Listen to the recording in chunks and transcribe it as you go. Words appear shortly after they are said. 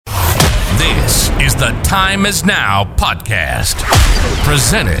The Time Is Now podcast,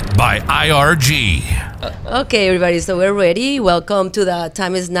 presented by IRG. Okay, everybody, so we're ready. Welcome to the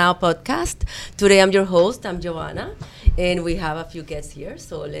Time Is Now podcast. Today I'm your host, I'm Giovanna, and we have a few guests here,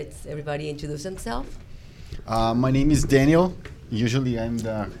 so let's everybody introduce themselves. My name is Daniel. Usually I'm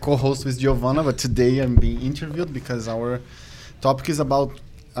the co-host with Giovanna, but today I'm being interviewed because our topic is about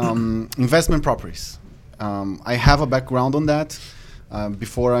investment properties. I have a background on that.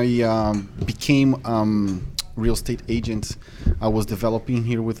 Before I became real estate agent, I was developing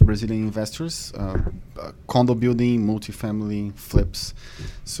here with Brazilian investors, condo building, multifamily, flips.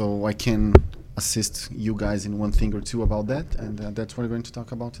 So I can assist you guys in one thing or two about that, and that's what we're going to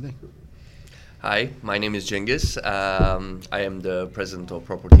talk about today. Hi, my name is Cengiz. I am the president of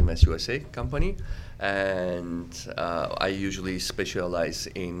Property Invest USA company, and I usually specialize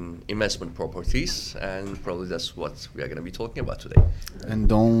in investment properties, and probably that's what we are going to be talking about today. And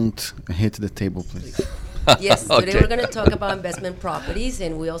don't hit the table, please. Yes, Okay. today we're going to talk about investment properties,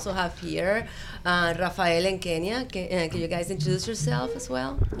 and we also have here Rafael and Kenya. Can you guys introduce yourself as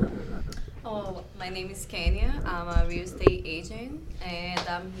well? Oh, my name is Kenya. I'm a real estate agent, and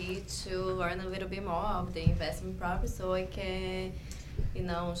I'm here to learn a little bit more of the investment property so I can,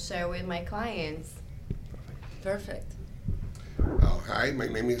 share with my clients. Perfect. Hi, my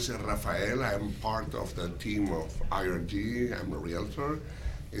name is Rafael. I'm part of the team of IRG. I'm a realtor.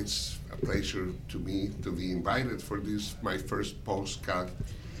 It's a pleasure to me to be invited for this, my first postcard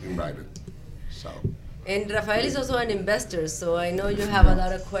invited. And Rafael is also an investor, so I know you have a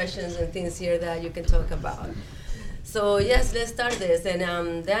lot of questions and things here that you can talk about. So yes, let's start this.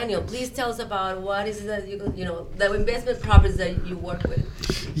 And Daniel, please tell us about what is that the investment properties that you work with.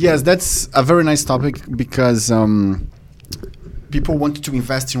 Yes, that's a very nice topic because people want to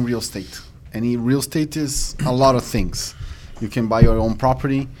invest in real estate. And in real estate is a lot of things. You can buy your own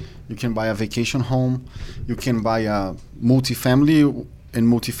property, you can buy a vacation home, you can buy a multifamily, and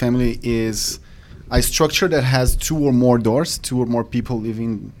multifamily is a structure that has two or more doors, two or more people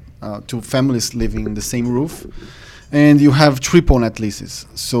living, two families living in the same roof. And you have triple net leases.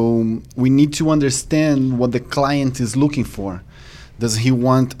 So we need to understand what the client is looking for. Does he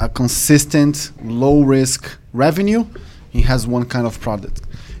want a consistent, low-risk revenue? He has one kind of product.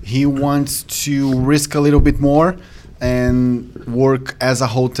 He wants to risk a little bit more and work as a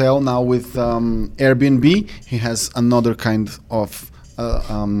hotel. Now with Airbnb, he has another kind of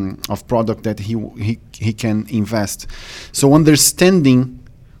product that he can invest. So understanding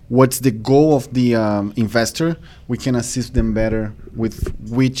what's the goal of the investor, we can assist them better with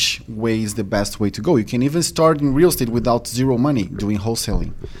which way is the best way to go. You can even start in real estate without zero money, doing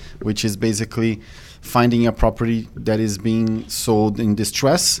wholesaling, which is basically finding a property that is being sold in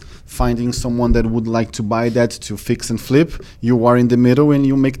distress, finding someone that would like to buy that to fix and flip. You are in the middle and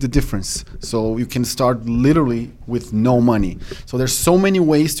you make the difference. So you can start literally with no money. So there's so many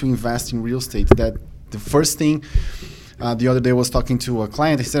ways to invest in real estate that the first thing, the other day I was talking to a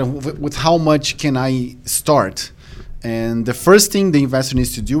client, he said, with how much can I start? And the first thing the investor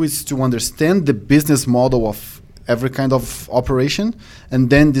needs to do is to understand the business model of every kind of operation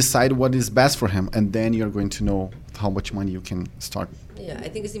and then decide what is best for him. And then you're going to know how much money you can start. Yeah, I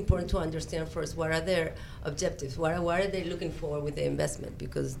think it's important to understand first what are their objectives, what are they looking for with the investment,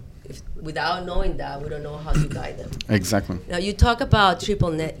 because without knowing that, we don't know how to guide them. Exactly. Now you talk about triple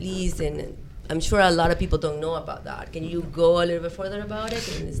net lease, and I'm sure a lot of people don't know about that. Can you go a little bit further about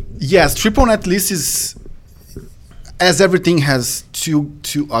it? Yes, triple net lease is, as everything has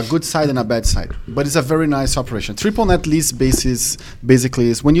a good side and a bad side, but it's a very nice operation. Triple net lease basis basically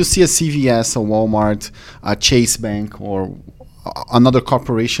is when you see a CVS, a Walmart, a Chase Bank, or another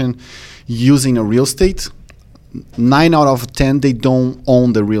corporation using a real estate, 9 out of 10 they don't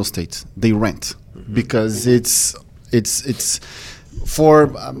own the real estate, they rent, because it's for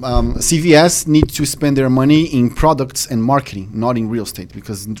CVS need to spend their money in products and marketing, not in real estate,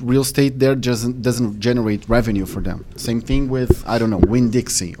 because real estate there doesn't generate revenue for them. Same thing with, I don't know,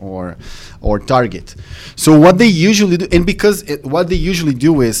 Winn-Dixie or Target. So what they usually do, and because what they usually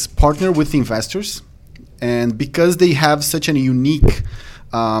do is partner with investors, and because they have such a unique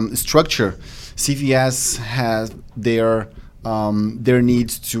structure, CVS has their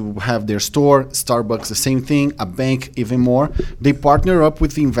needs to have their store, Starbucks the same thing, a bank even more. They partner up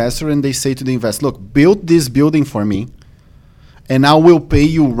with the investor and they say to the investor, look, build this building for me and I will pay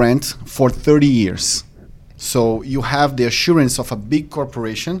you rent for 30 years. So you have the assurance of a big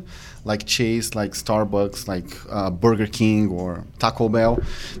corporation like Chase, like Starbucks, like Burger King or Taco Bell,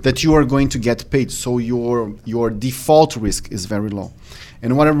 that you are going to get paid. So your default risk is very low.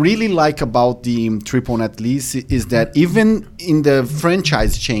 And what I really like about the triple net lease is that even in the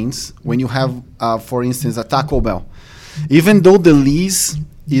franchise chains, when you have, for instance, a Taco Bell, even though the lease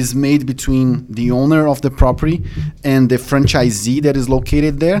is made between the owner of the property and the franchisee that is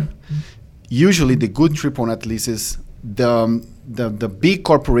located there, usually the good triple net leases, the big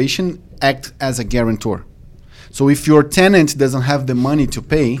corporation act as a guarantor. So if your tenant doesn't have the money to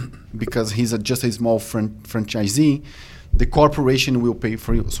pay because he's just a small franchisee, the corporation will pay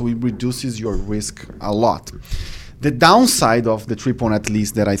for you. So it reduces your risk a lot. The downside of the triple net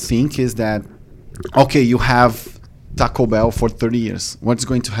lease that I think is that, okay, you have Taco Bell for 30 years. What's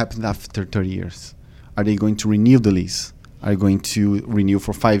going to happen after 30 years? Are they going to renew the lease? Are going to renew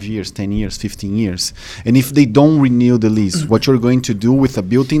for 5 years, 10 years, 15 years? And if they don't renew the lease, what you're going to do with a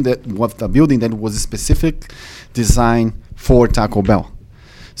building that was specific design for Taco Bell?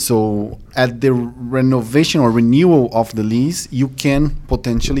 So at the renovation or renewal of the lease, you can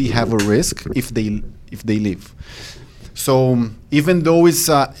potentially have a risk if they leave. So even though it's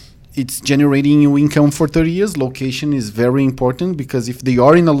generating you income for 30 years, location is very important, because if they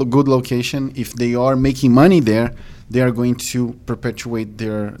are in a good location, if they are making money there, they are going to perpetuate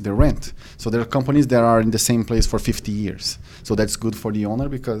their rent. So there are companies that are in the same place for 50 years. So that's good for the owner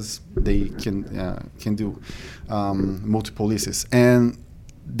because they can do multiple leases. And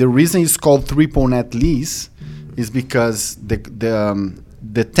the reason it's called triple net lease is because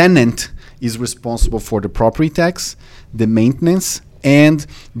the tenant is responsible for the property tax, the maintenance, and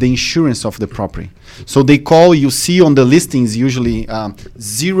the insurance of the property. So they call, you see on the listings usually,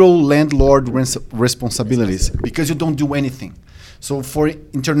 zero landlord responsibilities, because you don't do anything. So for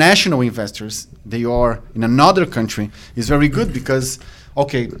international investors, they are in another country, is very good because,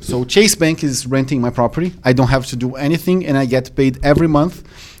 okay, so Chase Bank is renting my property. I don't have to do anything, and I get paid every month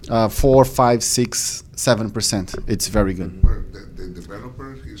 4, 5, 6, 7%. It's very good. Well, the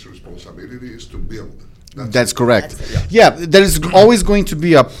developer, his responsibility is to build. That's correct. Yeah, there is always going to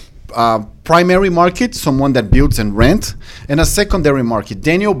be a primary market, someone that builds and rent, and a secondary market.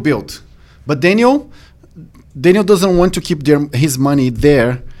 Daniel built, but Daniel doesn't want to keep his money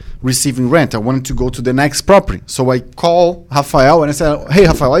there receiving rent. I wanted to go to the next property. So I call Rafael and I said, hey,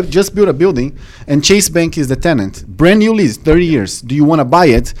 Rafael, I just built a building and Chase Bank is the tenant. Brand new lease, 30 years. Do you want to buy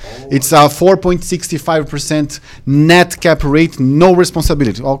it? It's a 4.65% net cap rate, no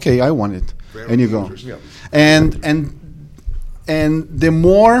responsibility. Okay, I want it. Very And you go. interesting. And the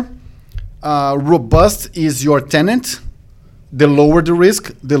more robust is your tenant, the lower the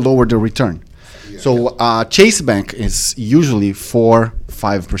risk, the lower the return. Yeah. So Chase Bank is usually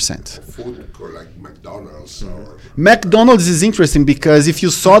 4-5%. Food court like McDonald's or McDonald's is interesting because if you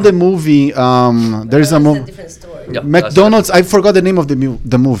saw the movie, there's a That's a movie. different story. Yeah. McDonald's. I forgot the name of the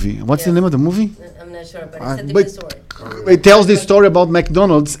movie. What's the Yeah. name of the movie? I'm not sure, but Uh, it's a but- different story. It tells the story about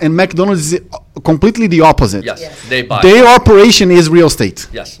McDonald's, and McDonald's is completely the opposite. Yes, Yes. they buy. Their operation is real estate.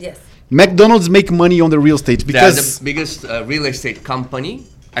 Yes. Yes. McDonald's make money on the real estate They are because the biggest real estate company.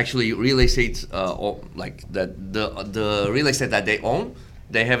 Actually, real estate, like the real estate that they own,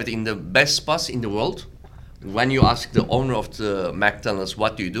 they have it in the best spots in the world. When you ask the owner of the McDonald's,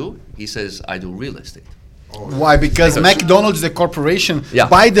 what do you do? He says, I do real estate. why? Because McDonald's, the corporation, Yeah.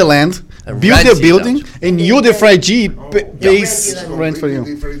 buy the land, And build rent the it building, out. and you, the franchisee, pays Rent rent for you.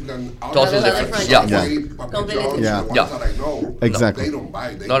 Different than Totally other different. franchises. Yeah. Yeah. Way Papa Completely John's, Yeah. the ones Yeah. that I know, Exactly. they don't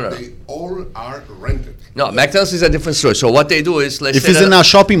buy. They, No, no. they all are rented. No, McDonald's is a different story. So what they do is, let's If say it's that in a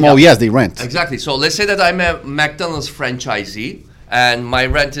shopping mall, Yeah. yes, they rent. Exactly. So let's say that I'm a McDonald's franchisee and my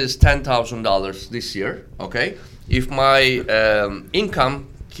rent is $10,000 this year. Okay. If my income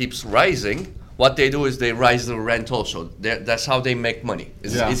keeps rising, what they do is they rise the rent also. That's how they make money.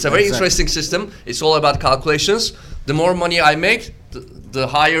 It's a very exactly. interesting system. It's all about calculations. The more money I make, the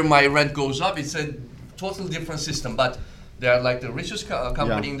higher my rent goes up. It's a totally different system, but they are like the richest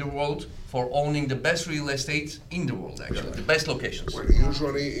company Yeah. in the world for owning the best real estate in the world, actually, the best locations. Well,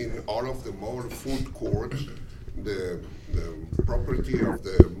 usually in all of the mall food courts, the property of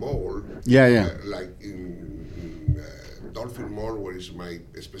the mall, Yeah. like in Dolphin Mall, where is my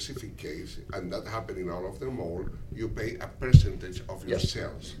specific case, and that happened in all of the mall, you pay a percentage of your Yes.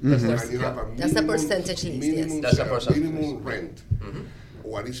 sales. That's And you have a That's a minimum, percentage lease, yes. minimum That's a sale, percentage minimum rent.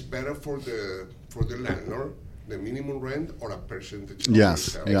 What is better for the landlord, the minimum rent or a percentage of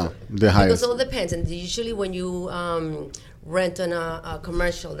Yes, your sales? yeah, the Because highest. it all depends, and usually when you rent on a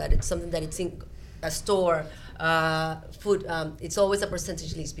commercial, that it's something that it's in a store, food, it's always a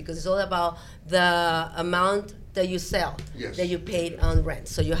percentage lease because it's all about the amount that you sell, Yes. that you paid on rent.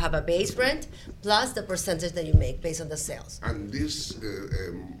 So you have a base rent plus the percentage that you make based on the sales. And this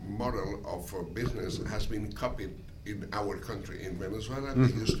model of business has been copied in our country. In Venezuela,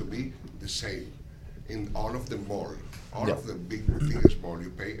 they used to be the same in all of the mall, all of the biggest mall. You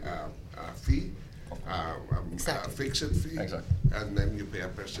pay a fee, a fixed fee, and then you pay a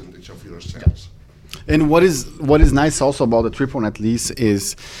percentage of your sales. And what is nice also about the triple net lease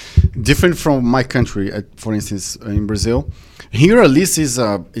is different from my country. For instance, in Brazil, here a lease is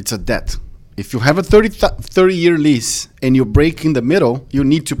it's a debt. If you have a 30-year lease and you break in the middle, you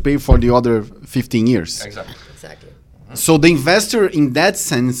need to pay for the other 15 years. Exactly. So the investor, in that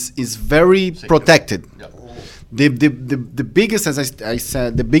sense, is very protected. Yep. The biggest, as I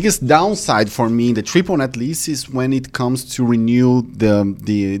said, the biggest downside for me in the triple net lease is when it comes to renew the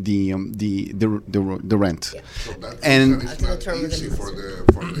rent. So that's And- it's not easy for the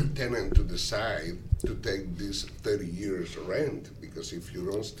tenant to decide to take this 30 years rent, because if you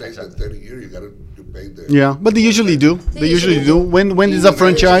don't stay the 30 years, you got to pay the. Yeah, but they usually do. They usually do. When is a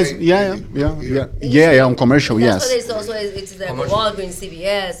franchise? Yeah. On commercial, That's yes. what it's also it's the Commercial. Walgreens,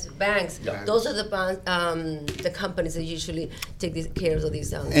 CVS, banks. Yeah. Those are the companies that usually take care of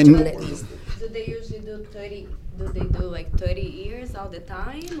these And- triple-net lease. Do they usually do 30? Do they do like 30 years all the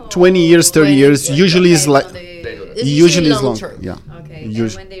time? Or 20 years, 30 years. Yeah. Usually is like They do that. It's usually is long. long-term. Yeah. Okay.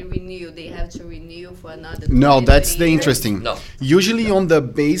 Usu- And when they renew, they have to renew for another. No, 20, that's 30 the years? interesting. No. Usually on the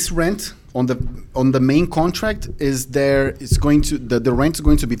base rent, on the main contract, it's going to the rent is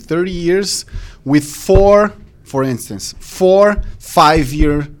going to be 30 years with four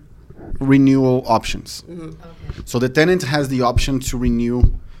 5-year renewal options. Okay. So the tenant has the option to renew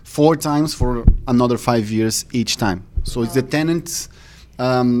 4 times for another 5 years each time. So it's the tenant's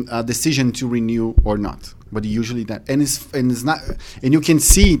decision to renew or not. But usually that, and it's not, and you can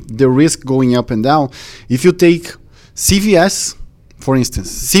see the risk going up and down. If you take CVS, for instance,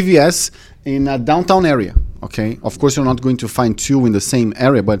 CVS in a downtown area, okay? Of course, you're not going to find 2 in the same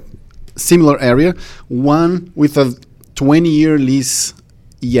area, but similar area, one with a 20-year lease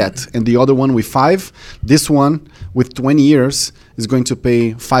yet, and the other one with 5. This one with 20 years is going to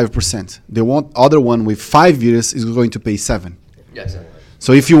pay 5%. The other one with 5 years is going to pay 7%. Yes.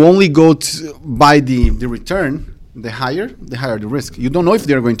 So if you only go to buy the return, the higher the risk. You don't know if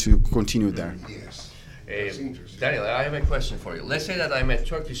they're going to continue there. Yes. That's interesting. Daniel, I have a question for you. Let's say that I'm a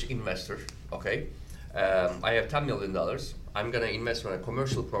Turkish investor, okay? I have $10 million. I'm going to invest in a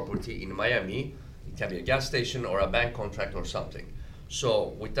commercial property in Miami. It can be a gas station or a bank contract or something.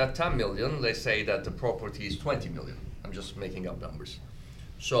 So with that 10 million, let's say that the property is 20 million. I'm just making up numbers.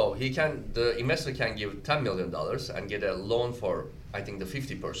 So the investor can give $10 million and get a loan for, I think, the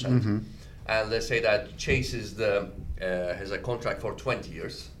 50%. And let's say that Chase has a contract for 20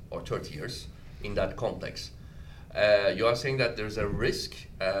 years or 30 years in that complex. You are saying that there's a risk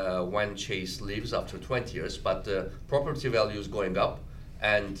when Chase leaves after 20 years, but the property value is going up,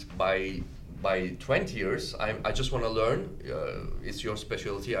 and by 20 years, I just want to learn, it's your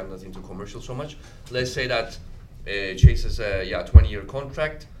specialty, I'm not into commercial so much. Let's say that Chase has a 20-year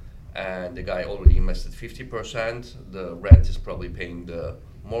contract, and the guy already invested 50%, the rent is probably paying the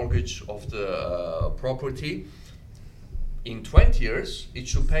mortgage of the property. In 20 years, it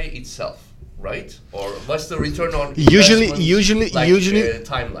should pay itself, right? Or what's the return on Usually-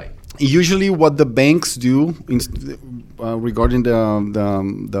 timeline? Usually, what the banks do regarding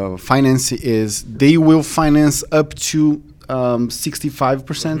the finance is they will finance up to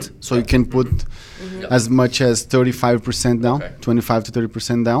 65%. So you can put as much as 35% down, 25 to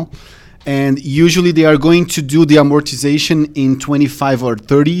 30% down. And usually they are going to do the amortization in 25 or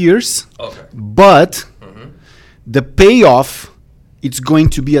 30 years. Okay. But the payoff, it's going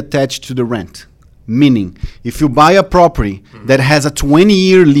to be attached to the rent. Meaning, if you buy a property that has a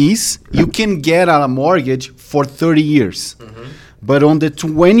 20-year lease, you can get a mortgage for 30 years. But on the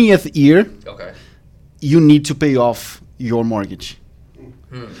 20th year, you need to pay off your mortgage.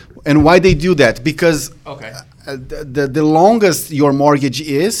 And why they do that? Because the longest your mortgage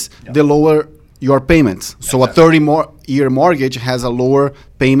is, the lower your payments. So a 30-year mortgage has a lower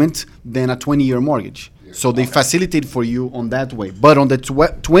payment than a 20-year mortgage. So they facilitate for you on that way. But on the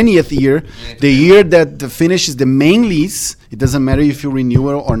 20th year, the year that finishes the main lease, it doesn't matter if you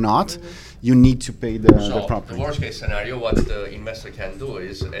renew it or not, you need to pay the property. The worst case scenario, what the investor can do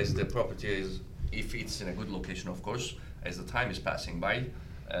is, as the property is, if it's in a good location, of course, as the time is passing by,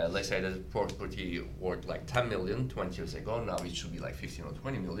 let's say that the property worth like 10 million 20 years ago, now it should be like 15 or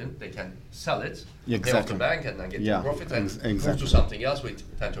 20 million. They can sell it, pay off the bank, and then get the profit and move to something else with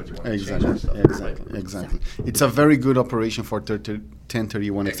 1031 exchange and stuff. Exactly. It's a very good operation for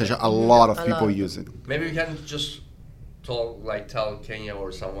 1031 exchange. A lot of people use it. Maybe we can just tell Kenya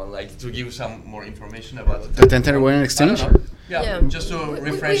or someone to give some more information about the 1031 exchange. Yeah, just to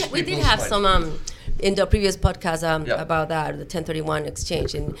refresh. We did have some in the previous podcast about that, the 1031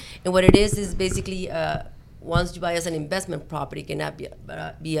 exchange. And what it is basically once you buy as an investment property, it cannot be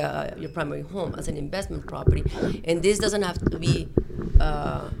your primary home as an investment property. And this doesn't have to be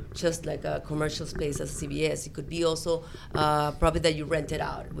just like a commercial space as CVS. It could be also property that you rent it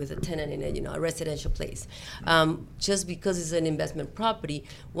out with a tenant in it, a residential place. Just because it's an investment property,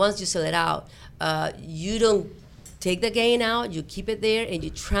 once you sell it out, you don't take the gain out, you keep it there, and you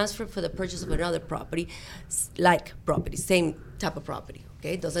transfer for the purchase of another property, like property, same type of property.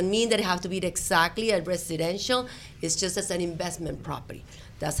 Okay, doesn't mean that it has to be exactly a residential. It's just as an investment property.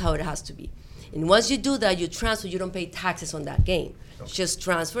 That's how it has to be. And once you do that, you transfer. You don't pay taxes on that gain. Just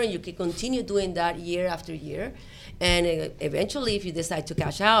transfer, and you can continue doing that year after year. And eventually, if you decide to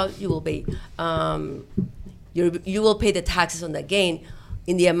cash out, you will pay. You will pay the taxes on that gain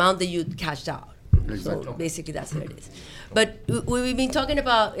in the amount that you cashed out. Exactly. So basically, that's what it is. But we've been talking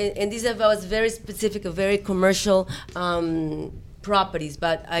about, and this was very specific, a very commercial properties.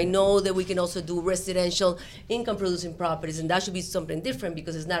 But I know that we can also do residential income-producing properties, and that should be something different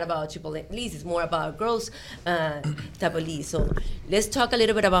because it's not about triple lease; it's more about gross type of lease. So let's talk a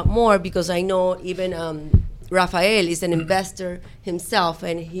little bit about more because I know even. Rafael is an investor himself,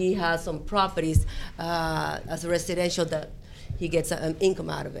 and he has some properties as a residential that he gets income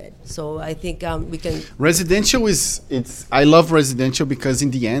out of it. So I think we can. Residential I love residential because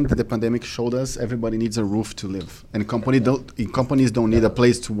in the end, the pandemic showed us everybody needs a roof to live, and companies don't need a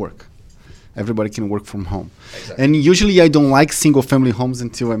place to work. Everybody can work from home. Exactly. And usually I don't like single-family homes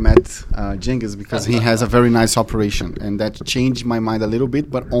until I met Cengiz because he has a very nice operation, and that changed my mind a little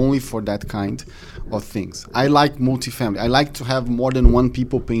bit, but only for that kind of things. I like multifamily. I like to have more than one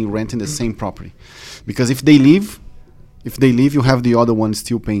people paying rent in the same property, because if they leave, you have the other one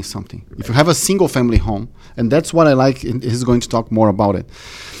still paying something. If you have a single-family home, and that's what I like, and he's going to talk more about it.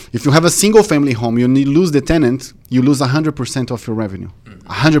 If you have a single-family home, you lose the tenant, you lose 100% of your revenue,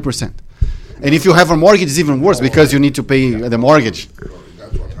 100%. And if you have a mortgage, it's even worse because you need to pay the mortgage.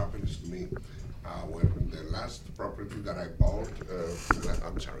 That's what happens to me. When the last property that I bought,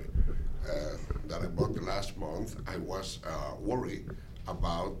 that I bought the last month, I was worried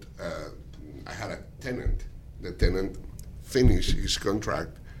about, I had a tenant. The tenant finished his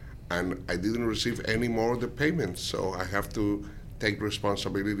contract, and I didn't receive any more of the payments, so I have to take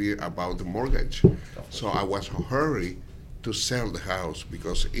responsibility about the mortgage. So I was hurried to sell the house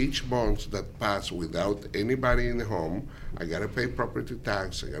because each month that passed without anybody in the home, I gotta pay property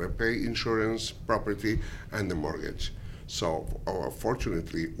tax, I gotta pay insurance, property, and the mortgage. So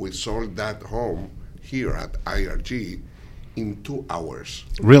fortunately, we sold that home here at IRG in 2 hours.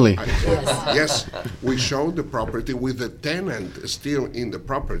 Really? Yes, we showed the property with the tenant still in the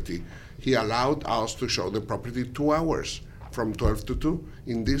property. He allowed us to show the property 2 hours, from 12 to 2.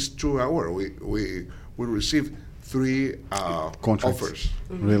 In these 2 hours, we received 3 offers.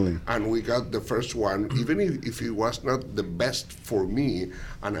 Really? And we got the first one, even if it was not the best for me,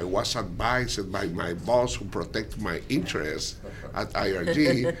 and I was advised by my boss who protects my interests at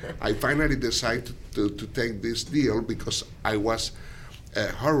IRG, I finally decided to take this deal because I was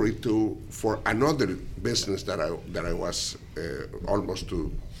hurried for another business that I was almost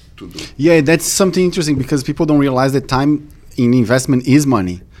to do. Yeah, that's something interesting because people don't realize that time in investment is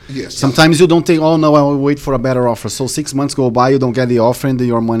money. Yes. Sometimes you don't think, oh no, I will wait for a better offer. So 6 months go by, you don't get the offer, and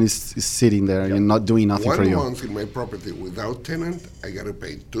your money is sitting there and not doing nothing for you. 1 month in my property without tenant, I gotta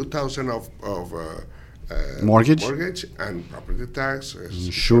pay $2,000 of mortgage and property tax,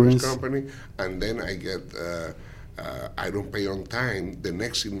 insurance company, and then I get I don't pay on time the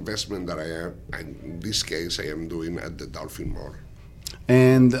next investment that I am. In this case, I am doing at the Dolphin Mall.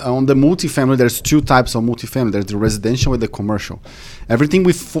 And on the multifamily, there's 2 types of multifamily. There's the residential and the commercial. Everything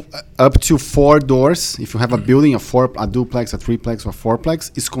with up to 4 doors, if you have a building, a duplex, a triplex, or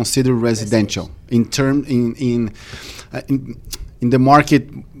fourplex, is considered residential. In the market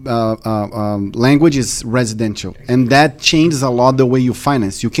language, is residential. And that changes a lot the way you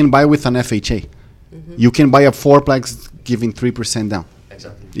finance. You can buy with an FHA. Mm-hmm. You can buy a fourplex giving 3% down.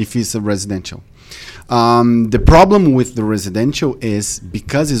 Exactly. If it's a residential. The problem with the residential is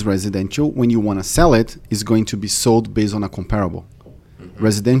because it's residential, when you want to sell it, it's going to be sold based on a comparable. Mm-hmm.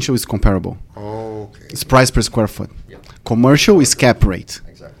 Residential is comparable. Oh, okay. It's price per square foot. Yeah. Commercial is cap rate.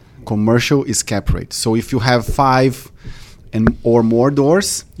 Exactly. Commercial is cap rate. So if you have 5 or more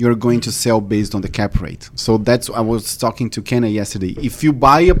doors, you're going to sell based on the cap rate. So that's, I was talking to Kenna yesterday. If you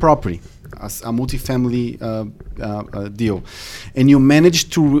buy a property, a multifamily deal, and you manage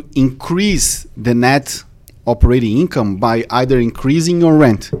to increase the net operating income by either increasing your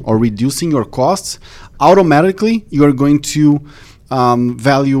rent or reducing your costs, automatically you are going to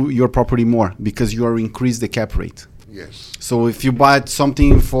value your property more because you are increase the cap rate. Yes. So if you buy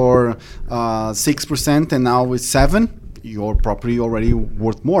something for 6% and now it's 7%, your property already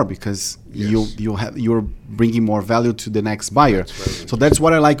worth more because Yes. you're bringing more value to the next buyer. So that's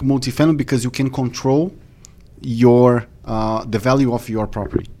what I like multifamily, because you can control your the value of your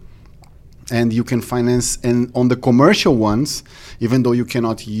property, and you can finance. And on the commercial ones, even though you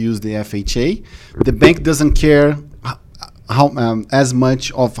cannot use the FHA, the bank doesn't care how as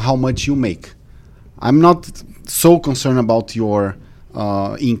much of how much you make. I'm not so concerned about your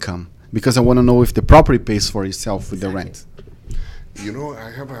income, because I want to know if the property pays for itself with the rent. You know, I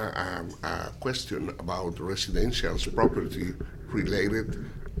have a question about residential property related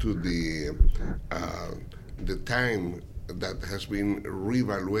to the time that has been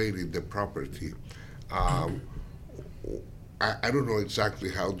reevaluated the property. I don't know exactly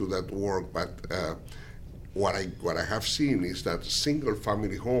how do that work, but what I have seen is that single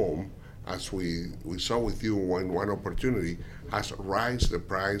family home, as we saw with you in one opportunity, has raised the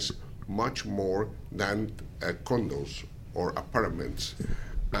price much more than condos or apartments.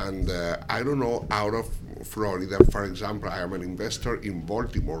 And I don't know, out of Florida, for example, I am an investor in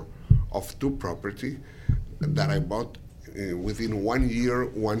Baltimore of 2 property that I bought within 1 year,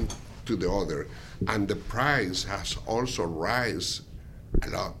 one to the other. And the price has also rise a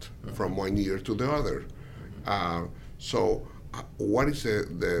lot from 1 year to the other. So what is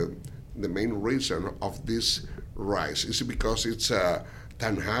the main reason of this rise? Is it because it's a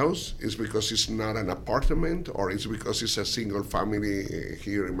townhouse? Is it because it's not an apartment? Or is it because it's a single family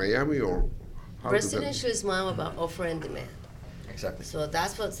here in Miami? Or how Residential is more about offer and demand. Exactly. So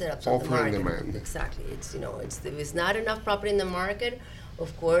that's what set up the Offer market. and demand. Exactly. It's if it's not enough property in the market, of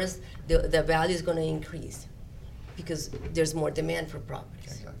course the value is going to increase because there's more demand for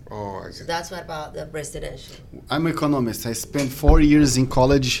properties. Oh, I So get that's what about the residential. I'm an economist. I spent 4 years in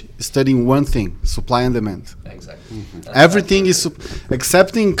college studying one thing: supply and demand. Exactly. Everything is,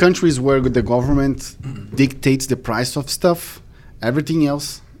 except in countries where the government dictates the price of stuff, everything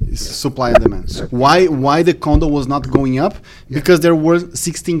else is supply and demand. Why the condo was not going up? Because there were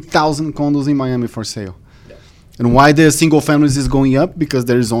 16,000 condos in Miami for sale. Yeah. And why the single families is going up? Because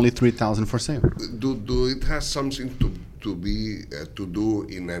there is only 3,000 for sale. Do it has something to do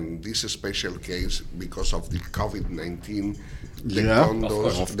in this special case because of the COVID-19? The Yeah.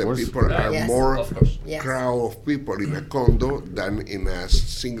 condos, Of the course. people are Yes. more Of course. Yes. crowd of people in a condo than in a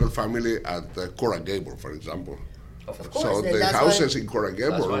single family at Coral Gable, for example. Of course. course, So and the that's houses why- in Coral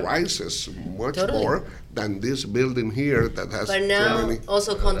Gable That's why. rises much Totally. more than this building here that has But so now many.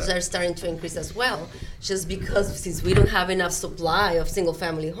 also condos are starting to increase as well, just because since we don't have enough supply of single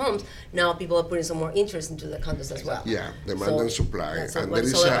family homes, now people are putting some more interest into the condos as well. Yeah, demand So and supply. that's And what there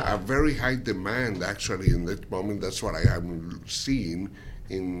it's is all a about. very high demand actually in that moment. That's what I am seeing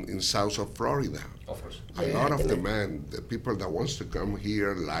in south of Florida. Of course. A Yeah, lot of demand. demand. The people that wants to come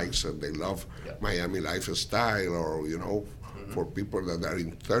here likes and they love Yeah. Miami lifestyle, or for people that are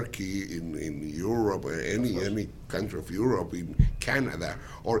in Turkey, in Europe, or any country of Europe, in Canada,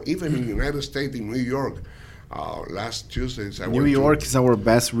 or even in the United States, in New York. Last Tuesday, I New went to- York is our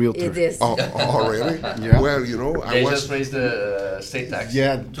best realtor. It is. Oh, really? Yeah. Well, I They was. just raised the state tax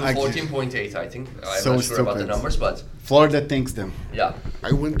Yeah, to I- 14.8, I think. I'm So not sure about the stupid. numbers, but Florida thanks them. yeah.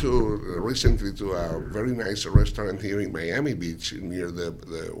 I went to recently to a very nice restaurant here in Miami Beach, near the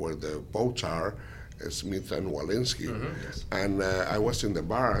where the boats are, Smith and Walensky, and I was in the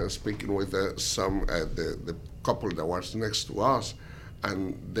bar speaking with some the couple that was next to us, and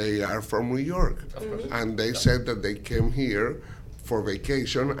they are from New York, and they said that they came here for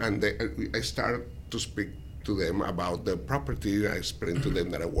vacation, and I started to speak to them about the property. I explained to them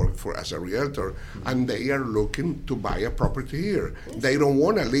that I work for as a realtor, and they are looking to buy a property here. They don't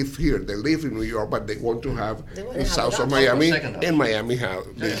want to live here. They live in New York, but they want to have They want to in have south it of up. Miami Second house. in Miami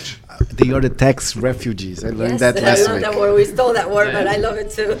Beach. They are the tax refugees. I learned Yes, that I last love week. that word. We stole that word, Yeah. but I love it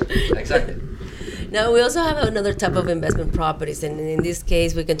too. Exactly. Now, we also have another type of investment properties, and in this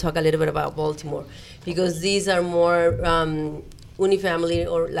case, we can talk a little bit about Baltimore, because these are more unifamily,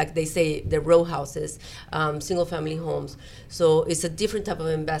 or like they say, the row houses, single-family homes. So it's a different type of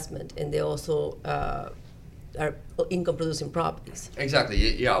investment, and they also are income-producing properties. Exactly.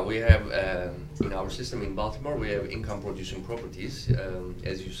 Yeah, we have in our system in Baltimore, we have income-producing properties.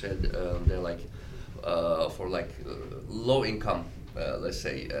 As you said, they're like for low-income, let's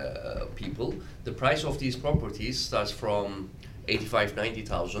say, people. The price of these properties starts from 85,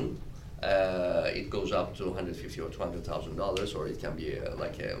 90,000. It goes up to 150 or $200,000, or it can be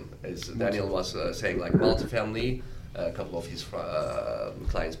as Daniel was saying, like multifamily. A couple of his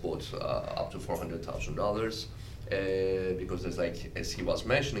clients bought up to $400,000, because there's like, as he was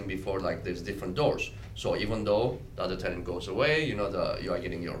mentioning before, like there's different doors. So even though the other tenant goes away, you are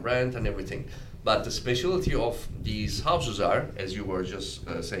getting your rent and everything. But the specialty of these houses are, as you were just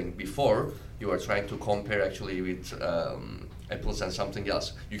saying before, you are trying to compare actually with apples and something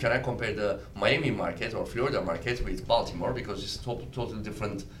else. You cannot compare the Miami market or Florida market with Baltimore because it's totally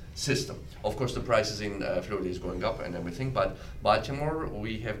different system. Of course, the prices in Florida is going up and everything, but Baltimore,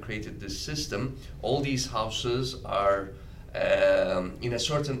 we have created this system. All these houses are in a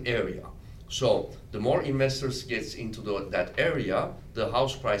certain area. So the more investors gets into that area, the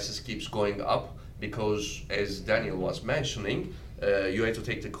house prices keeps going up because, as Daniel was mentioning, you have to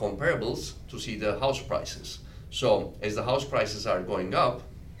take the comparables to see the house prices. So as the house prices are going up,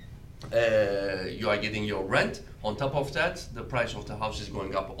 you are getting your rent. On top of that, the price of the house is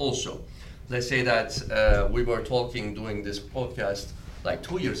going up also. Let's say that we were talking doing this podcast like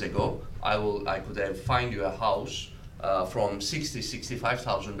 2 years ago. I could have find you a house from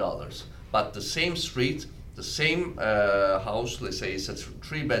 $65,000, but the same street, the same house. Let's say it's a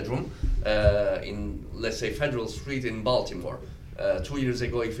 3-bedroom in, let's say, Federal Street in Baltimore. 2 years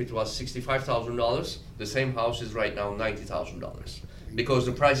ago, if it was $65,000, the same house is right now $90,000 because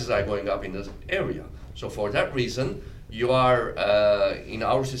the prices are going up in the area. So for that reason, you are in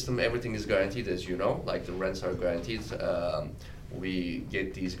our system, everything is guaranteed, as you know, like the rents are guaranteed. We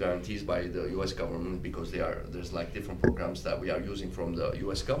get these guarantees by the U.S. government because there's like different programs that we are using from the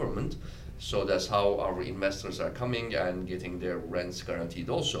U.S. government. So that's how our investors are coming and getting their rents guaranteed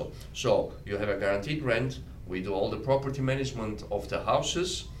also. So you have a guaranteed rent. We do all the property management of the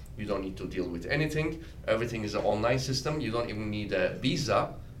houses. You don't need to deal with anything. Everything is an online system. You don't even need a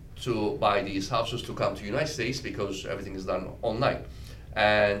visa to buy these houses to come to United States because everything is done online.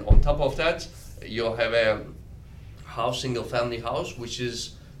 And on top of that, you have a single family house, which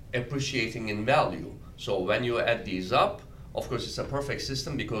is appreciating in value. So when you add these up, of course, it's a perfect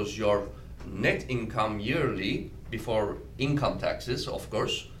system because your net income yearly before income taxes, of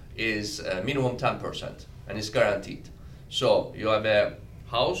course, is minimum 10% and it's guaranteed. So you have a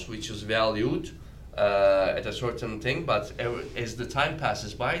house which is valued at a certain thing, but as the time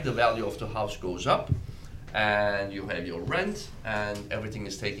passes by, the value of the house goes up and you have your rent and everything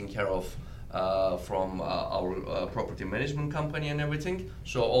is taken care of from our property management company and everything.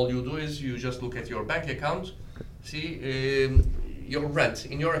 So all you do is you just look at your bank account, see your rent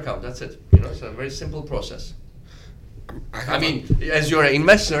in your account, that's it. It's a very simple process. I mean, as you're an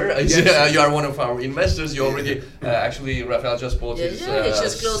investor, you are one of our investors. You already actually, Rafael just bought his he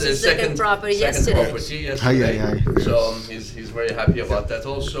just closed his second property yesterday. Hi. So he's very happy about that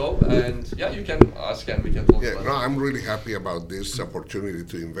also. And yeah, you can ask and we can talk about it. No, I'm really happy about this opportunity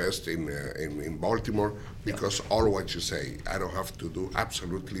to invest in Baltimore because all what you say, I don't have to do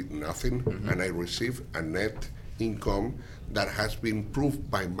absolutely nothing, and I receive a net income that has been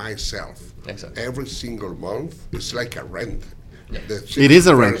proved by myself. Exactly. Every single month, it's like a rent. Yeah. It is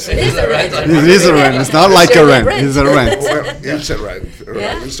a rent. It is a rent. It is a rent. It's not like a rent. It's a rent. Well, it's a rent.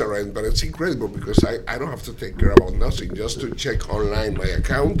 Yeah. It's a rent, but it's incredible because I don't have to take care about nothing. Just to check online my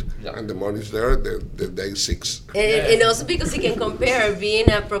account, and the money's there the day 6. And also because you can compare being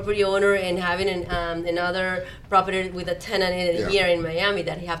a property owner and having another property with a tenant in here in Miami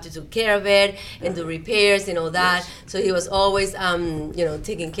that he have to take care of it and do repairs and all that. Yes. So he was always,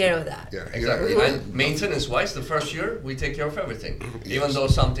 taking care of that. Yeah, Exactly. And maintenance-wise, the first year we take care of everything. Even though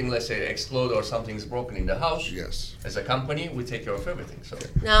something, let's say, explode or something's broken in the house. Yes. As a company, we take care of everything. So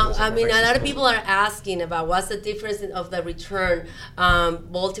Now, I mean, a lot of people are asking about what's the difference of the return,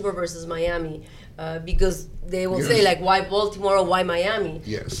 Baltimore versus Miami, because they will say like, why Baltimore or why Miami?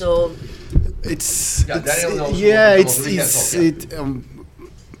 Yes. So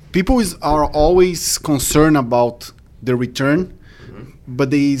people are always concerned about the return,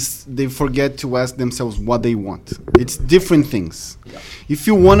 but they forget to ask themselves what they want. It's different things. Yeah. If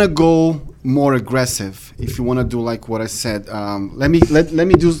you want to go more aggressive, if you want to do like what I said, let me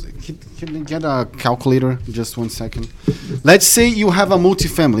do. Can we get a calculator? Just 1 second. Let's say you have a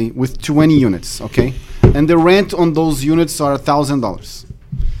multifamily with 20 units, okay, and the rent on those units are $1,000,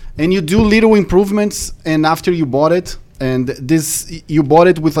 and you do little improvements, and after you bought it, and you bought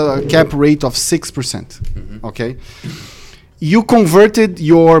it with a cap rate of 6%, okay. You converted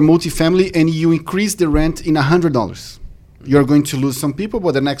your multifamily and you increased the rent in $100. You're going to lose some people,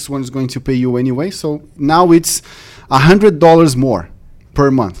 but the next one is going to pay you anyway. So now it's $100 more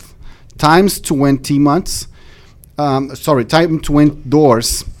per month, times 20 months. Times 20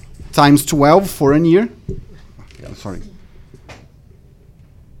 doors, times 12 for a year.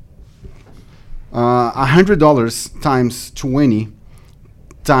 $100 times 20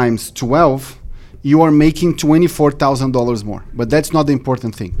 times 12 you are making $24,000 more. But that's not the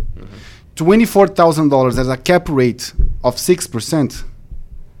important thing. $24,000 as a cap rate of 6%.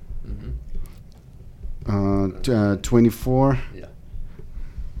 24. Yeah.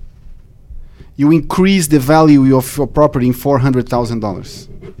 You increase the value of your property in $400,000.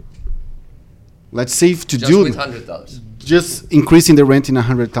 Let's say to Just do with $100. just increasing the rent in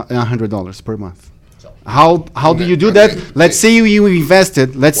 $100 per month. So How do you do And that? then- Let's say you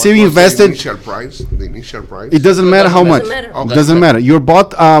invested. Let's say What you was the invested. initial price. The initial price. It doesn't matter how much. Doesn't matter. It doesn't matter. You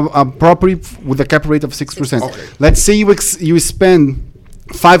bought a property with a cap rate of 6%. Okay. Let's say you spend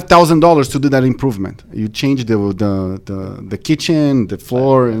 $5,000 to do that improvement. You change the kitchen, the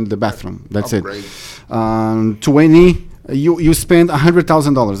floor, and the bathroom. That's Upgrade. it. 20. You spend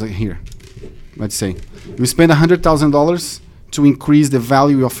 $100,000 here. Let's say you spend $100,000 to increase the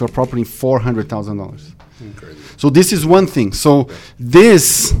value of your property in $400,000. Incredible. So this is one thing. So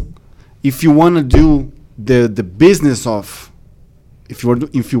this, if you want to do the business of, if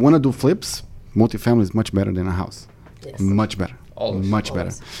you want to do flips, multifamily is much better than a house. Yes. Much better. Always. Much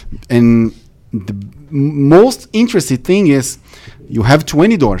Always. better. And the most interesting thing is you have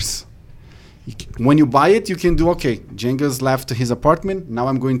 20 doors. When you buy it, you can do, okay, Jenga's left his apartment. Now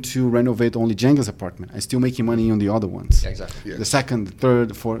I'm going to renovate only Jenga's apartment. I'm still making money on the other ones. Exactly. Yeah. The second, the third,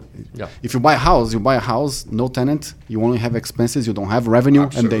 the fourth. Yeah. If you buy a house, no tenant, you only have expenses, you don't have revenue,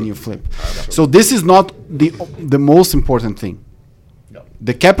 and then you flip. Absolutely. So this is not the most important thing. No.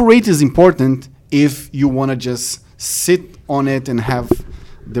 The cap rate is important if you want to just sit on it and have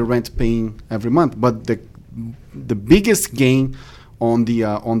the rent paying every month. But the biggest gain on the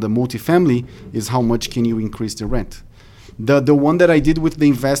multifamily is how much can you increase the rent. The one that I did with the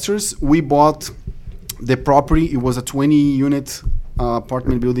investors, we bought the property. It was a 20-unit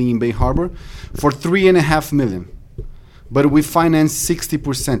apartment building in Bay Harbor for $3.5 million. But we financed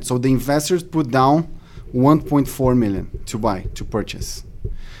 60%. So the investors put down $1.4 million to purchase.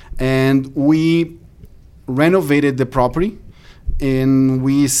 And we renovated the property, and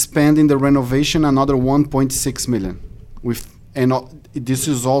we spent in the renovation another $1.6 million. This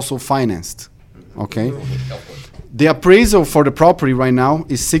is also financed. Okay. The appraisal for the property right now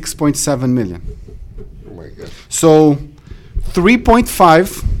is $6.7 million. Oh my God. So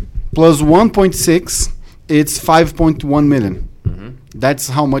 3.5 plus 1.6, it's $5.1 million. That's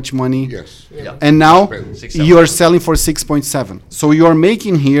how much money. Yes. Yeah. And now Spend 6, you are selling for 6.7. So you are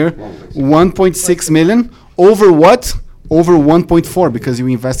making here 1.6 million over what? Over 1.4 because you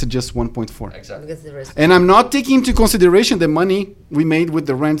invested just 1.4. Exactly. Because the rest. And I'm not taking into consideration the money we made with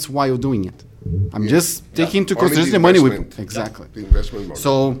the rents while doing it. I'm just taking into Only consideration the money we investment. exactly. The investment money.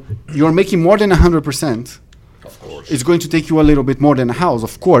 So you're making more than 100%. Of course. It's going to take you a little bit more than a house,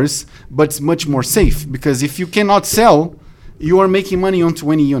 of course, but it's much more safe because if you cannot sell, you are making money on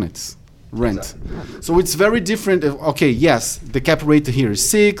 20 units rent. So it's very different. Okay, yes, the cap rate here is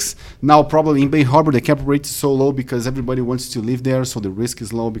 6. Now probably in Bay Harbor the cap rate is so low because everybody wants to live there, so the risk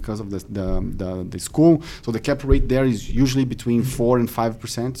is low because of the school. So the cap rate there is usually between 4 and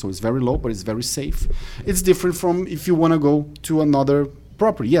 5%. So it's very low, but it's very safe. It's different from if you want to go to another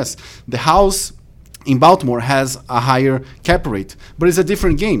property. Yes, the house in Baltimore has a higher cap rate, but it's a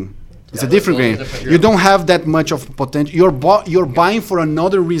different game. It's Yeah, a different totally game. different You game. don't have that much of potential. You're buying for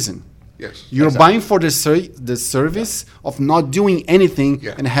another reason. yes. You're Exactly. buying for the service of not doing anything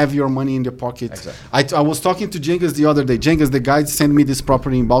Yeah. and have your money in your pocket. Exactly. I was talking to Jengas the other day. Jengas, the guy sent me this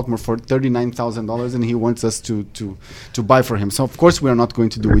property in Baltimore for $39,000 and he wants us to buy for him. So of course we are not going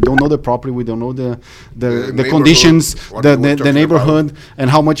to do. We don't know the property. We don't know the neighborhood, conditions, what the we were talking neighborhood, and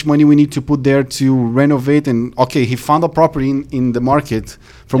how much money we need to put there to renovate. And okay, he found a property in the market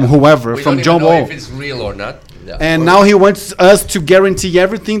from whoever, We from don't John even know Wall. if it's real or not. Yeah. And now he wants us to guarantee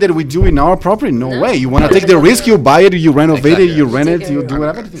everything that we do in our property. No way. You want to take the risk, you buy it, you renovate it, you rent it, you do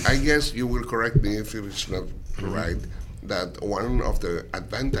whatever. I guess you will correct me if it's not right. That one of the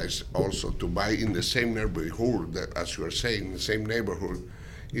advantages also to buy in the same neighborhood, that, as you are saying, the same neighborhood,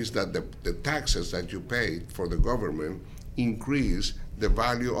 is that the taxes that you pay for the government increase the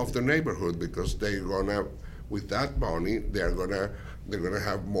value of the neighborhood because they're gonna, with that money, they're gonna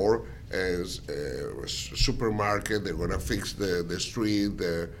have more supermarket. They're gonna fix the street.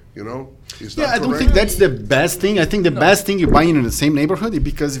 Is that Yeah, I don't correct? think that's the best thing. I think the best thing you're buying in the same neighborhood is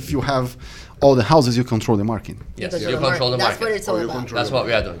because if you have all the houses, you control the market. Yes, Because you control the That's what market. it's all you about. control- That's what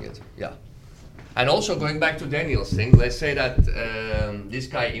we are doing it. Yeah. And also going back to Daniel's thing, let's say that this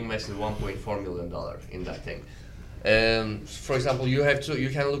guy invested $1.4 million in that thing. For example, you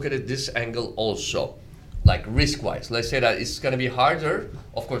can look at it this angle also, like risk-wise. Let's say that it's going to be harder.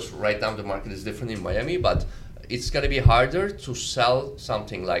 Of course, right now the market is different in Miami, but it's going to be harder to sell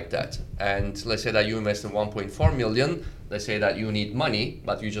something like that. And let's say that you invest in 1.4 million. Let's say that you need money,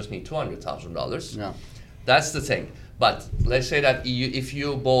 but you just need $200,000. Yeah. That's the thing. But let's say that if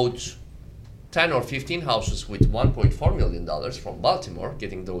you bought 10 or 15 houses with $1.4 million from Baltimore,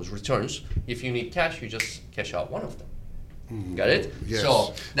 getting those returns, if you need cash, you just cash out one of them. Got it? Yes.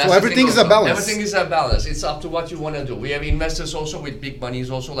 So everything is a balance. Everything is a balance. It's up to what you want to do. We have investors also with big monies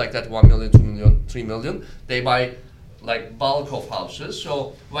also like that 1 million, 2 million, 3 million. They buy like bulk of houses.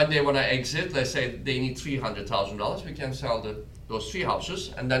 So when they want to exit, let's say they need $300,000, we can sell those 3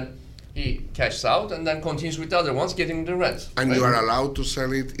 houses and then he cashes out and then continues with the other ones getting the rent. And right? you are allowed to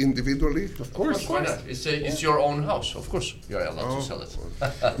sell it individually? Of course. Why not? It's your own house. Of course you're allowed to sell it.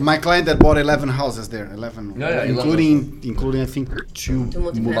 My client that bought 11 houses there, 11, Yeah, including I think two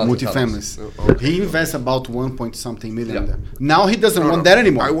multifamilies. multifamilies. He invests about 1 point something million Yeah. there. Now he doesn't want that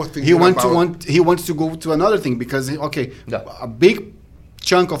anymore. I was thinking He wants to go to another thing because Yeah. a big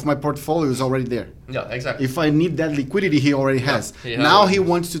chunk of my portfolio is already there. Yeah, exactly. If I need that liquidity, he already has. he has Now it. he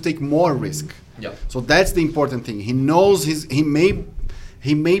wants to take more risk. Yeah. So that's the important thing. He knows he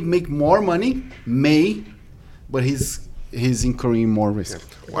may make more money, but he's incurring more risk.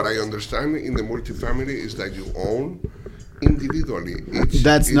 What I understand in the multifamily is that you own individually.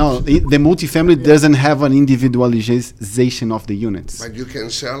 The multifamily doesn't have an individualization of the units. But you can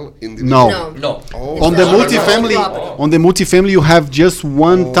sell individually. No. No. Oh, On the It's not multifamily, property. on the multifamily, you have just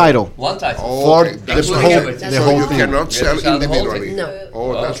one title. One title. For okay. the That's whole- why the so whole you thing. cannot You have sell to sell the whole individually. thing. No.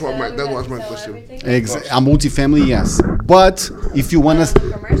 Oh, that was my question. A multifamily, yes. But if you want to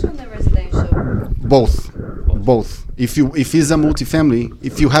Commercial and residential. both. If it's a multifamily,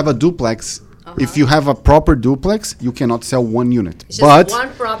 if you have a duplex, if you have a proper duplex, you cannot sell one unit. It's just But one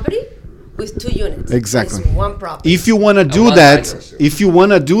property with 2 units. Exactly. It's one property. if you want to do one that,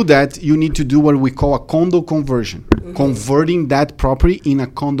 title. you need to do what we call a condo conversion, converting that property in a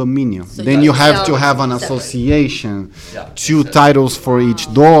condominium. So Then you you have to sell have an separate. association, Yeah. 2 titles for each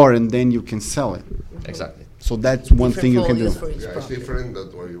door, and then you can sell it. Exactly. So that's one Different thing you can do. folios for each Yeah, it's property. different than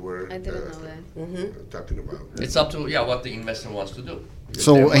what you were I didn't know that. talking about. It's up to what the investor wants to do.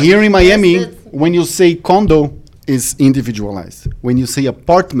 So Their money. here in Miami, Yes, that's- when you say condo, is individualized. When you say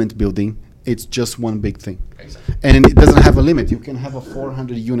apartment building, it's just one big thing. Exactly. And it doesn't have a limit. You can have a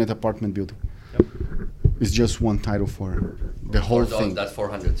 400 unit apartment building. Yep. It's just one title for the whole For thing. that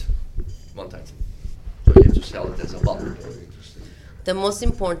 400, one title. So you have to sell it as a bulk. The most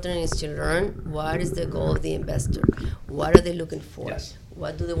important is to learn what is the goal of the investor. What are they looking for? Yes.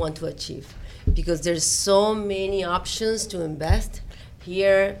 What do they want to achieve? Because there's so many options to invest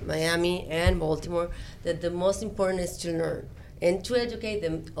here, Miami and Baltimore, that the most important is to learn and to educate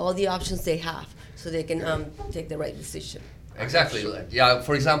them all the options they have so they can take the right decision. Exactly. Yeah.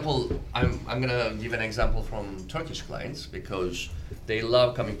 For example, I'm gonna give an example from Turkish clients because they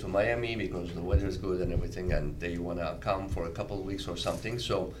love coming to Miami because the weather is good and everything, and they wanna come for a couple of weeks or something.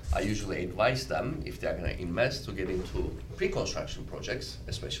 So I usually advise them if they're gonna invest to get into pre-construction projects,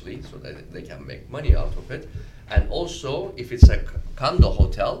 especially so that they can make money out of it. And also, if it's a condo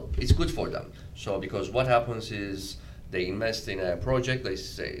hotel, it's good for them. So because what happens is they invest in a project, let's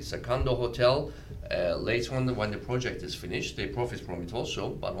say it's a condo hotel, later on when the project is finished, they profit from it also,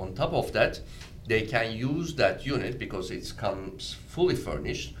 but on top of that, they can use that unit because it comes fully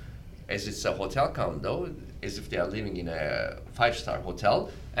furnished, as it's a hotel condo, as if they are living in a 5-star hotel,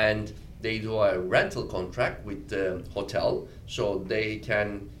 and they do a rental contract with the hotel, so they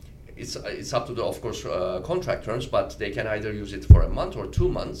can, it's up to the, of course, contract terms, but they can either use it for a month or 2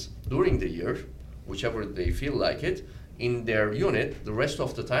 months during the year, whichever they feel like it, in their unit. The rest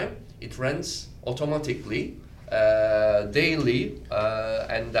of the time, it rents automatically, daily,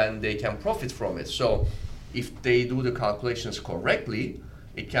 and then they can profit from it. So if they do the calculations correctly,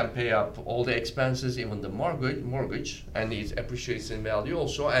 it can pay up all the expenses, even the mortgage, and it appreciates in value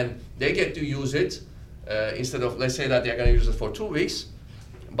also, and they get to use it instead of, let's say that they're going to use it for 2 weeks,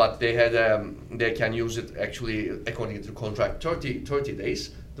 but they can use it actually according to the contract 30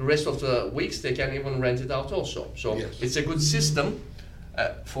 days. The rest of the weeks they can even rent it out also. So Yes. it's a good system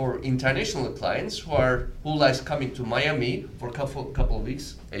for international clients who likes coming to Miami for a couple of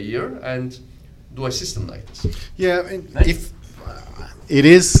weeks a year and do a system like this. Yeah, Nice. if it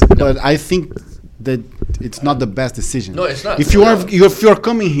is, but I think that it's not the best decision. No, it's not. If you're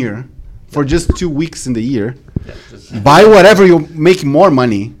coming here for just 2 weeks in the year, Yeah, just- buy whatever you make more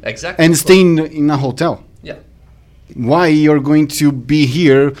money Exactly. and stay in a hotel. Yeah. Why you're going to be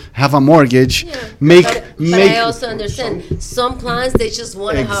here, have a mortgage, make But I also understand some clients they just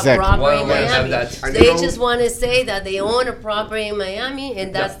want to have Exactly. property in Wanna have Miami. that. And They you know- just want to say that they own a property in Miami,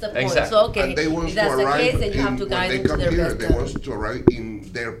 and that's the point. exactly. So okay, And they want if to that's the arrive case, then you have to when guide they them to come their here, best. they want to arrive in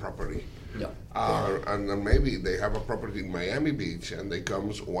their property. Yeah. And then maybe they have a property in Miami Beach and they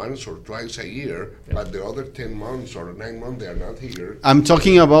comes once or twice a year, but the other 10 months or 9 months they are not here. I'm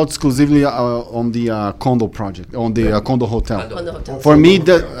talking about exclusively on the condo project, on the condo hotel. On the hotel. For me,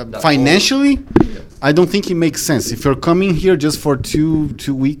 Yeah. financially, I don't think it makes sense. If you're coming here just for two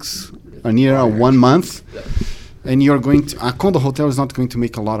weeks, a year, or 1 month, and you're going to a condo hotel is not going to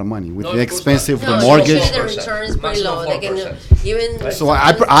make a lot of money with No, the of course expensive not. No, the mortgage. usually the 4%. return is pretty Maximum low. They can 4%. even. So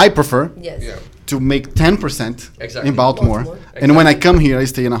I prefer Yes. Yeah. to make 10% Exactly. in Baltimore, Baltimore. and when I come here, I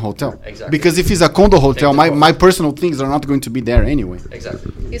stay in a hotel. Exactly. Because if it's a condo hotel, the my profit. personal things are not going to be there anyway.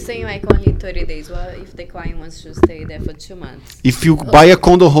 Exactly. You're saying like only 30 days. Well, if the client wants to stay there for 2 months? If you buy a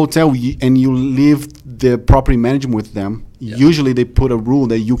condo hotel and you leave the property management with them, usually they put a rule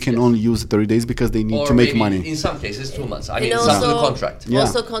that you can only use 30 days because they need Or to make maybe money. in some cases 2 months. I And mean, it's up to the also- contract. Yeah.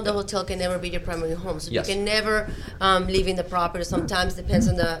 Also, condo hotel can never be your primary home, so Yes. you can never live in the property. Sometimes depends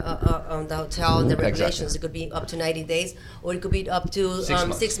on the hotel and the regulations. Exactly. It could be up to 90 days, or it could be up to 6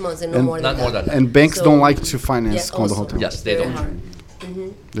 months. 6 months and no And more Not than more that. than that. And banks So- don't like to finance Yeah, condo also. hotels. Yes, they Very don't. hard.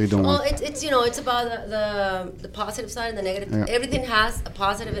 They don't Well, like. it's it's about the positive side and the negative. Yeah. Everything has a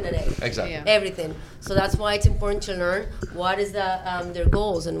positive and a negative. Exactly. Yeah. Everything. So that's why it's important to learn what is their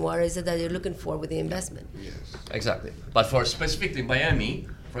goals and what is it that they're looking for with the investment. Exactly. But for specifically Miami,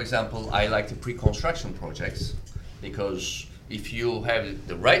 for example, I like the pre-construction projects because if you have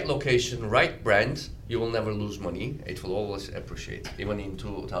the right location, right brand, you will never lose money. It will always appreciate. Even in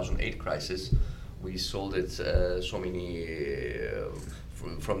 2008 crisis, we sold it so many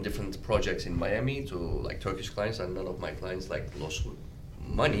from different projects in Miami to like Turkish clients, and none of my clients like lost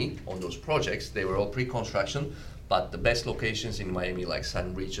money on those projects. They were all pre-construction, but the best locations in Miami, like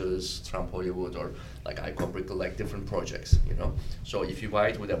San Regis, Trump Hollywood, or like Icon Brickell, like different projects, you know. So if you buy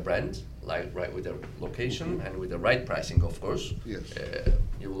it with a brand, like right with the location and with the right pricing, of course, Yes.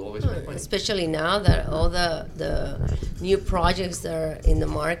 You will always make money. Especially now that all the new projects that are in the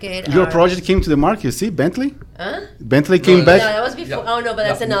market. Your are- project came to the market, you see, Bentley? Huh? Bentley No, came no, back. No, that was before. Yeah. Oh no, but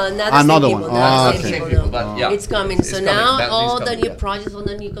that's Yeah. not the Another same one. people. Ah, Not the okay. same Same people. people, but yeah. It's coming. It's So coming. now Bentley's all the coming, new yeah. projects, all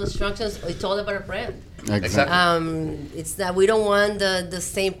the new constructions, it's all about a brand. Exactly. It's that we don't want the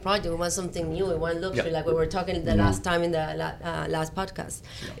same project. We want something new. We want luxury, Yeah. like we were talking the last time in the last podcast.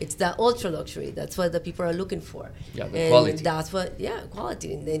 It's the ultra luxury. That's what the people are looking for. Yeah, the and quality. that's what, quality.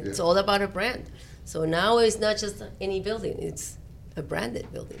 And it's all about a brand. So now it's not just any building; it's a branded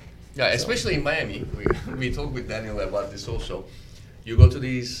building. Yeah, especially in Miami. We talked with Daniel about this also. You go to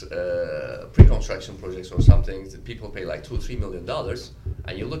these pre-construction projects or something, that people pay like $2-3 million,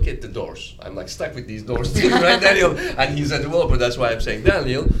 and you look at the doors. I'm like stuck with these doors, right, Daniel? And he's a developer, that's why I'm saying,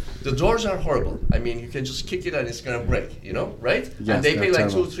 Daniel, the doors are horrible. I mean, you can just kick it and it's gonna break, you know, right? Yes, and they pay they're like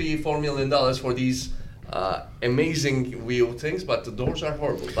terrible. $2-4 million for these amazing wheel things, but the doors are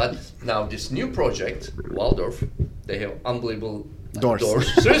horrible. But now this new project, Waldorf, they have unbelievable Doors.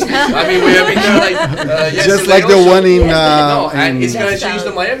 Seriously, I mean, we have been there like Just yesterday like the also. one in. No, and it's in gonna That's change the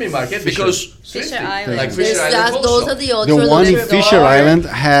how- Miami market because seriously, Island. like Fisher There's Island those also. are the the ultra one in luxury Fisher doors. Island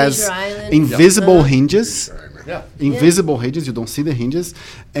has Fisher Island. invisible Yeah. hinges. Yeah. Invisible hinges, you don't see the hinges,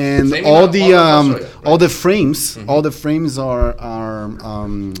 and Same all in the Waldorf Astoria, right? all the frames, all the frames are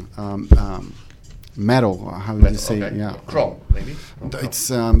metal. How would you say? Okay. Yeah, Chrome, maybe.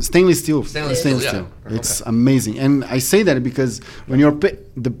 it's stainless steel. Stainless steel, yeah. It's Okay. amazing, and I say that because when you're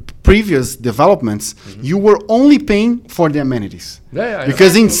the previous developments, you were only paying for the amenities. Yeah, yeah, I know.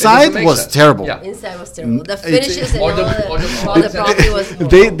 Because It inside doesn't make was sense. terrible. Yeah. Inside was terrible. The it's- finishes and Or all the- the, or the- all the property was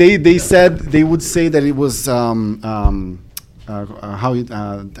horrible. They said they would say that it was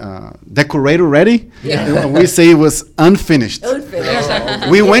decorator ready. Yeah. We say it was unfinished. Unfinished.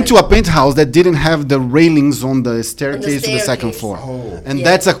 We went to a penthouse that didn't have the railings on the staircase to the second staircase. floor, Oh. and Yeah.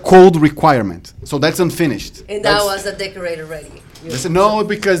 that's a code requirement. So that's unfinished. And that That's- was a decorator ready. They said no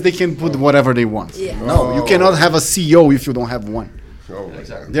because they can put whatever they want. Yeah. No, you cannot have a CEO if you don't have one. Oh,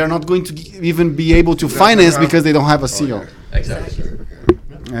 Exactly. They are not going to even be able to finance have- because they don't have a Oh, CEO. yeah. Exactly.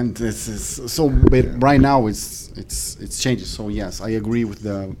 And this is so. But right now, it's changes. So yes, I agree with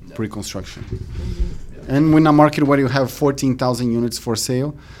the pre-construction. And in a market where you have 14,000 units for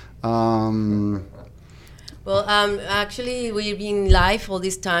sale, Well, actually, we've been live all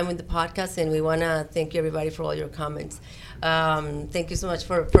this time with the podcast, and we want to thank you, everybody, for all your comments. Thank you so much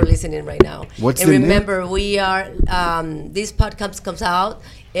for listening right now. What's and the name? remember, we are this podcast comes out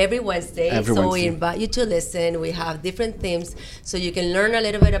every Wednesday, so we invite you to listen. We have different themes, so you can learn a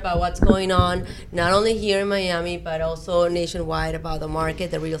little bit about what's going on, not only here in Miami, but also nationwide about the market,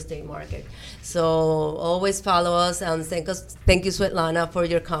 the real estate market. So always follow us, and thank you, Svetlana, for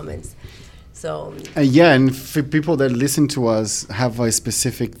your comments. So yeah, and for people that listen to us have a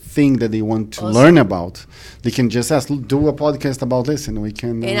specific thing that they want to Also- learn about, they can just ask, do a podcast about this, and we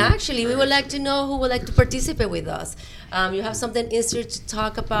can. And actually, we would like to know who would like to participate with us. You have something interesting to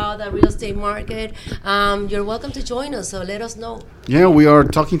talk about the real estate market. You're welcome to join us. So let us know. Yeah, we are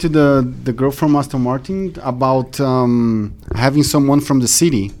talking to the girl from Aston Martin about having someone from the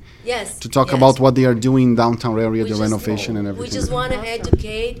city Yes. to talk yes. about what they are doing in downtown area, We the just- renovation and everything. We just want to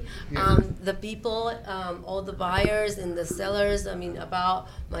educate the people, all the buyers and the sellers, about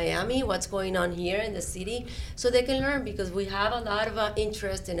Miami, what's going on here in the city, so they can learn, because we have a lot of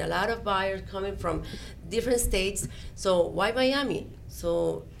interest and a lot of buyers coming from different states. So why Miami?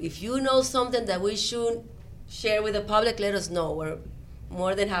 So if you know something that we should share with the public, let us know. We're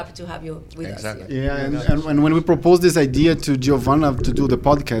more than happy to have you with us here. Yeah, and when we proposed this idea to Giovanna to do the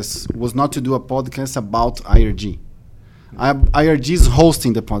podcast, was not to do a podcast about IRG. IRG is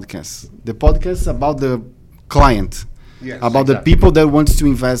hosting the podcast. The podcast is about the client, Yes, about the exactly. people that want to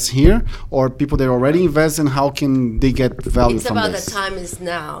invest here, or people that already invest, and how can they get value It's from about this. the time is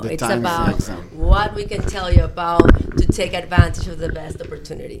now. The It's time is about now. what we can tell you about to take advantage of the best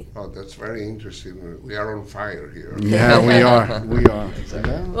opportunity. Oh, that's very interesting. We are on fire here. Yeah, we are. We are.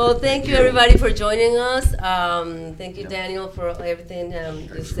 Yeah. Well, thank you everybody for joining us. Thank you, Daniel, for everything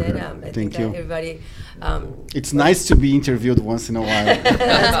you said. I think you. that everybody. It's nice to be interviewed once in a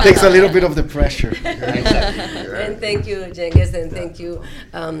while. Takes a little bit of the pressure. And thank you, Cengiz, and thank you,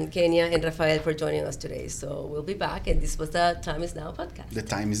 Kenya and Rafael, for joining us today. So we'll be back, and this was the Time Is Now podcast. The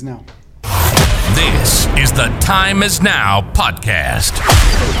time is now. This is the Time Is Now podcast,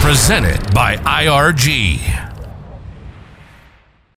 presented by IRG.